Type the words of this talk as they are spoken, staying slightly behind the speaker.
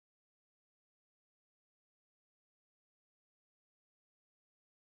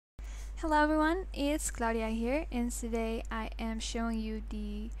Hello everyone, it's Claudia here, and today I am showing you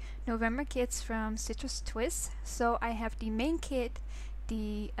the November kits from Citrus Twist. So I have the main kit,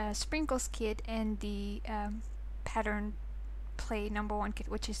 the sprinkles kit, and the pattern play #1 kit,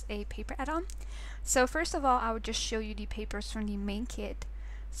 which is a paper add-on. So first of all, I would just show you the papers from the main kit.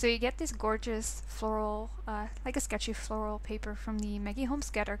 So you get this gorgeous floral, like a sketchy floral paper from the Maggie Holmes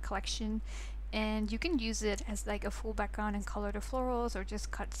Gather collection, and you can use it as like a full background and color the florals or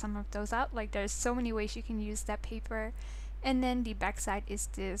just cut some of those out. Like there's so many ways you can use that paper. And then the backside is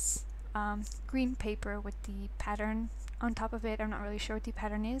this green paper with the pattern on top of it. I'm not really sure what the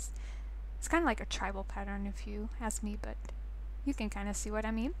pattern is. It's kind of like a tribal pattern if you ask me, but you can kind of see what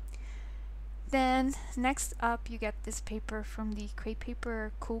I mean. Then next up you get this paper from the Crate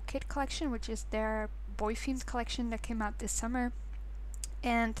Paper Cool Kit collection, which is their boy themed collection that came out this summer.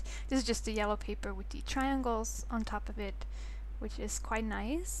 And this is just the yellow paper with the triangles on top of it, which is quite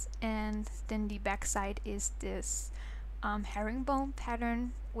nice. And then the back side is this herringbone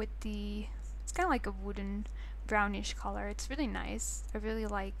pattern with the, it's kind of like a wooden brownish color. It's really nice. I really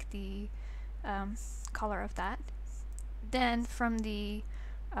like the color of that. Then from the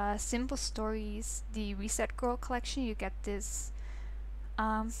Simple Stories, the Reset Girl collection, you get this,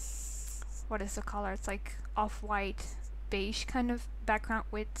 what is the color? It's like off-white beige kind of background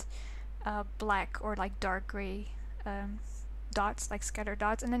with black or like dark gray dots, like scattered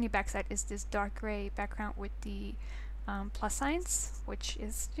dots, and then the backside is this dark gray background with the plus signs, which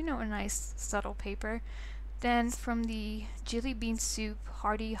is, you know, a nice subtle paper. Then from the Jelly Bean Soup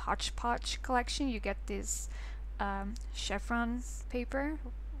Hearty Hodgepodge collection, you get this chevron paper,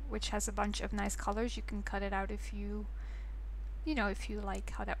 which has a bunch of nice colors. You can cut it out if you know, if you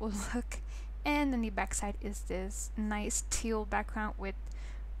like how that will look. And then the backside is this nice teal background with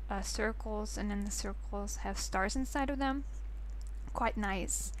circles, and then the circles have stars inside of them. Quite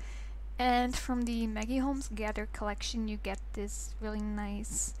nice. And from the Maggie Holmes Gather collection, you get this really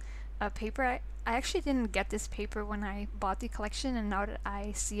nice paper. I actually didn't get this paper when I bought the collection, and now that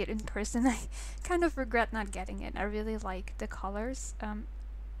I see it in person, I kind of regret not getting it. I really like the colors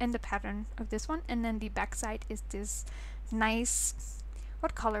and the pattern of this one. And then the backside is this nice,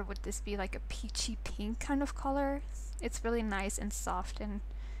 what color would this be? Like a peachy pink kind of color. It's really nice and soft, and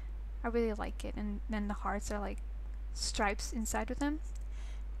I really like it. And then the hearts are like stripes inside of them.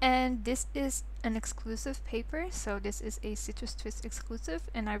 And this is an exclusive paper, so this is a Citrus Twist exclusive,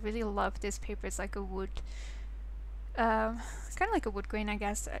 and I really love this paper. It's like a wood, kind of like a wood grain, I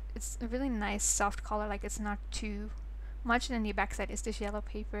guess. It's a really nice soft color, like it's not too much. And then the backside is this yellow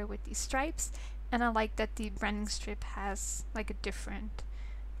paper with these stripes, and I like that the branding strip has like a different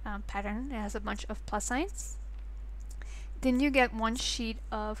pattern. It has a bunch of plus signs. Then you get one sheet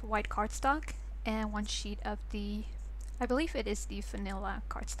of white cardstock and one sheet of the, I believe it is the vanilla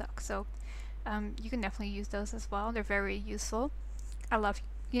cardstock. So you can definitely use those as well. They're very useful. I love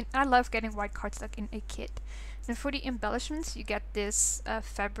getting white cardstock in a kit. And for the embellishments, you get this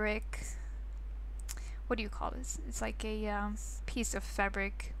fabric. What do you call this? It's like a piece of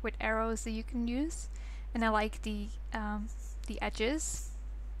fabric with arrows that you can use, and I like the edges.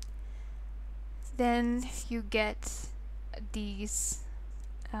 Then you get these,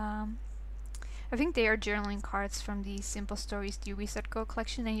 I think they are journaling cards from the Simple Stories, the Reset Girl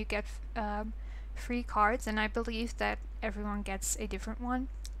collection, and you get free cards, and I believe that everyone gets a different one.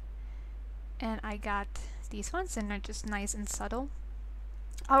 And I got these ones, and they're just nice and subtle.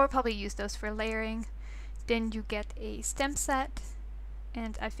 I will probably use those for layering. Then you get a stem set,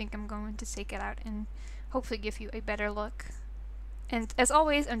 and I think I'm going to take it out and hopefully give you a better look. And as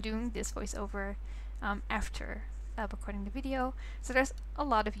always, I'm doing this voiceover after recording the video, so there's a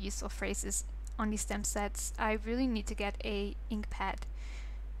lot of useful phrases on these stem sets. I really need to get a ink pad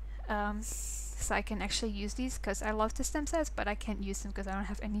so I can actually use these, because I love the stem sets, but I can't use them because I don't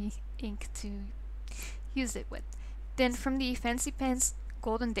have any ink to use it with. Then from the Fancy Pants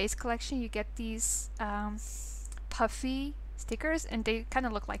Golden Days collection, you get these puffy stickers, and they kind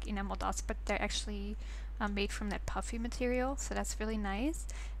of look like enamel dots, but they're actually made from that puffy material, so that's really nice.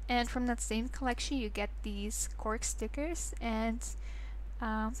 And from that same collection, you get these cork stickers, and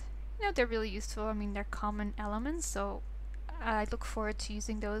you know, they're really useful. I mean, they're common elements, so I look forward to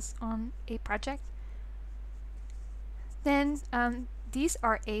using those on a project. Then these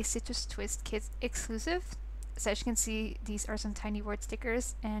are a Citrus Twist Kit exclusive. So as you can see, these are some tiny word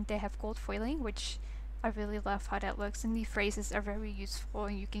stickers, and they have gold foiling, which I really love how that looks, and the phrases are very useful,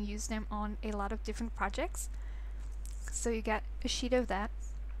 and you can use them on a lot of different projects. So you get a sheet of that.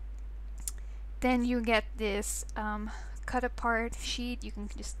 Then you get this cut apart sheet. You can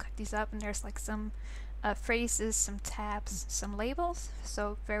just cut these up, and there's like some phrases, some tabs, some labels.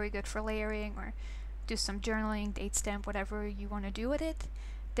 So very good for layering or do some journaling, date stamp, whatever you want to do with it.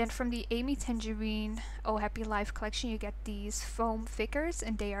 Then from the Amy Tangerine Oh Happy Life collection, you get these foam figures,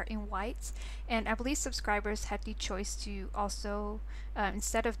 and they are in white. And I believe subscribers had the choice to also,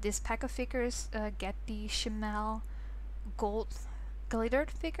 instead of this pack of figures, get the Chamel gold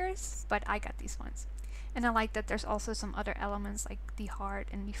glittered figures, but I got these ones. And I like that there's also some other elements like the heart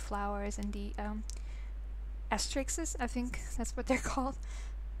and the flowers and the asterisks, I think that's what they're called.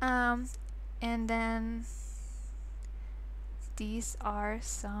 And then these are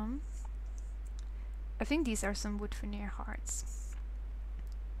some, I think these are some wood veneer hearts.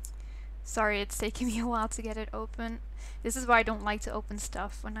 Sorry, it's taking me a while to get it open. This is why I don't like to open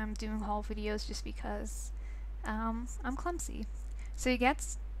stuff when I'm doing haul videos, just because I'm clumsy. So you get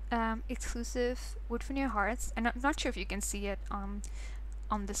exclusive wood veneer hearts, and I'm not sure if you can see it on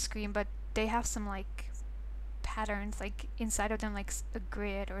the screen, but they have some like patterns like inside of them, like a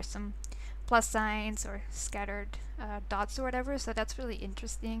grid or some plus signs or scattered dots or whatever, so that's really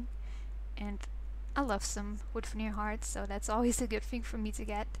interesting. And I love some wood veneer hearts, so that's always a good thing for me to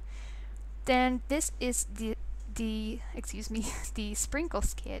get. Then this is the excuse me, the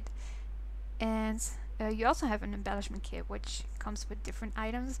sprinkles kit, and you also have an embellishment kit which comes with different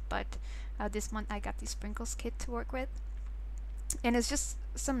items, but this month I got the sprinkles kit to work with, and it's just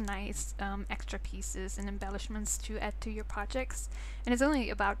some nice extra pieces and embellishments to add to your projects, and it's only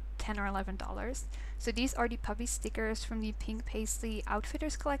about $10 or $11. So these are the puppy stickers from the Pink Paisley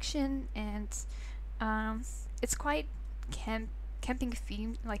Outfitters collection, and it's quite camping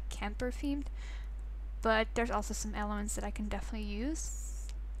themed, like camper themed, but there's also some elements that I can definitely use.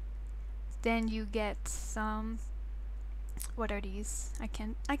 Then you get some, what are these? I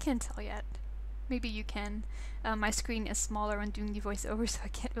can't tell yet. Maybe you can. My screen is smaller when doing the voiceover, so I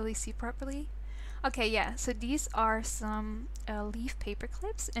can't really see properly. Okay, yeah, so these are some leaf paper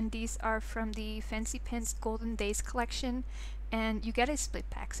clips, and these are from the Fancy Pants Golden Days collection, and you get a split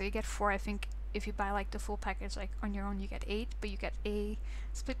pack, so you get 4. I think if you buy like the full package like on your own you get 8, but you get a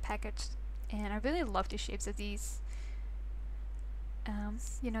split package, and I really love the shapes of these.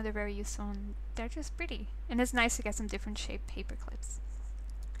 You know, they're very useful and they're just pretty, and it's nice to get some different shaped paper clips.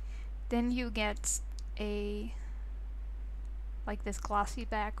 Then you get a like this glossy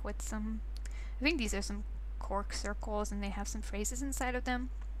bag with some, I think these are some cork circles, and they have some phrases inside of them.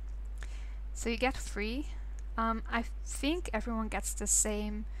 So you get 3. I think everyone gets the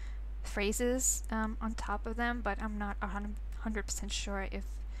same phrases on top of them, but I'm not 100% sure if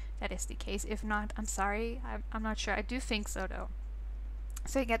that is the case. If not, I'm sorry. I'm not sure. I do think so though.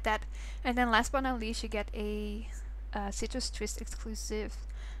 So you get that, and then last but not least, you get a Citrus Twist exclusive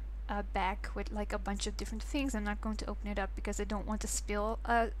bag with like a bunch of different things. I'm not going to open it up because I don't want to spill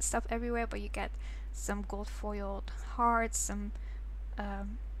stuff everywhere, but you get some gold foiled hearts, some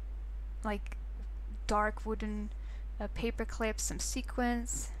like dark wooden paper clips, some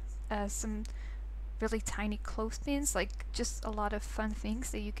sequins, some really tiny clothespins, like just a lot of fun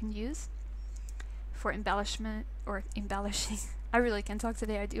things that you can use for embellishment or embellishing. I really can't talk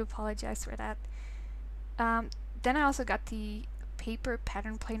today, I do apologize for that. Then I also got the paper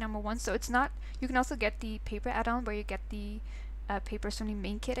pattern play number 1, so it's not, you can also get the paper add-on where you get the papers from the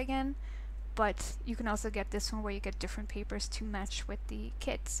main kit again, but you can also get this one where you get different papers to match with the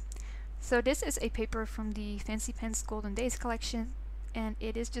kits. So this is a paper from the Fancy Pants Golden Days collection, and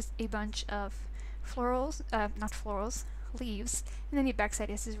it is just a bunch of florals, not florals, leaves, and then the backside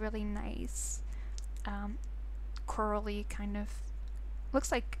is this really nice corally kind of,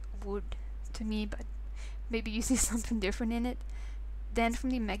 looks like wood to me, but maybe you see something different in it. Then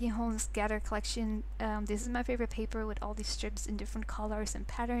from the Maggie Holmes Gather collection, this is my favorite paper with all these strips in different colors and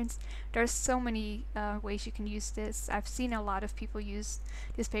patterns. There's so many ways you can use this. I've seen a lot of people use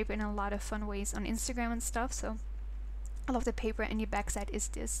this paper in a lot of fun ways on Instagram and stuff, so I love the paper. And the backside is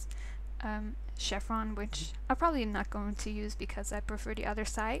this chevron, which I'm probably not going to use because I prefer the other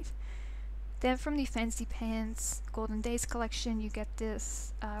side. Then from the Fancy Pants Golden Days collection, you get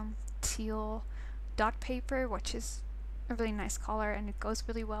this teal dot paper, which is a really nice color and it goes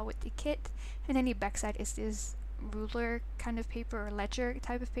really well with the kit. And then the backside is this ruler kind of paper or ledger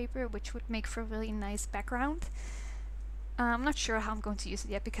type of paper, which would make for a really nice background. I'm not sure how I'm going to use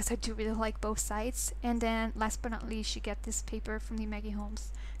it yet because I do really like both sides. And then last but not least, you get this paper from the Maggie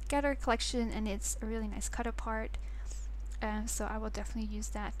Holmes Gather collection, and it's a really nice cut apart. So I will definitely use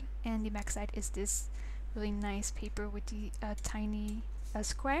that. And the backside is this really nice paper with the tiny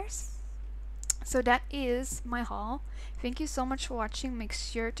squares. So that is my haul. Thank you so much for watching. Make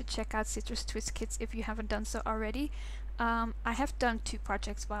sure to check out Citrus Twist kits if you haven't done so already. I have done 2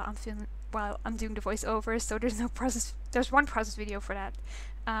 projects while I'm while I'm doing the voiceover, so there's no process. There's one process video for that,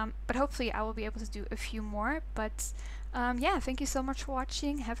 but hopefully I will be able to do a few more. But yeah, thank you so much for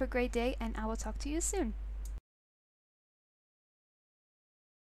watching. Have a great day, and I will talk to you soon.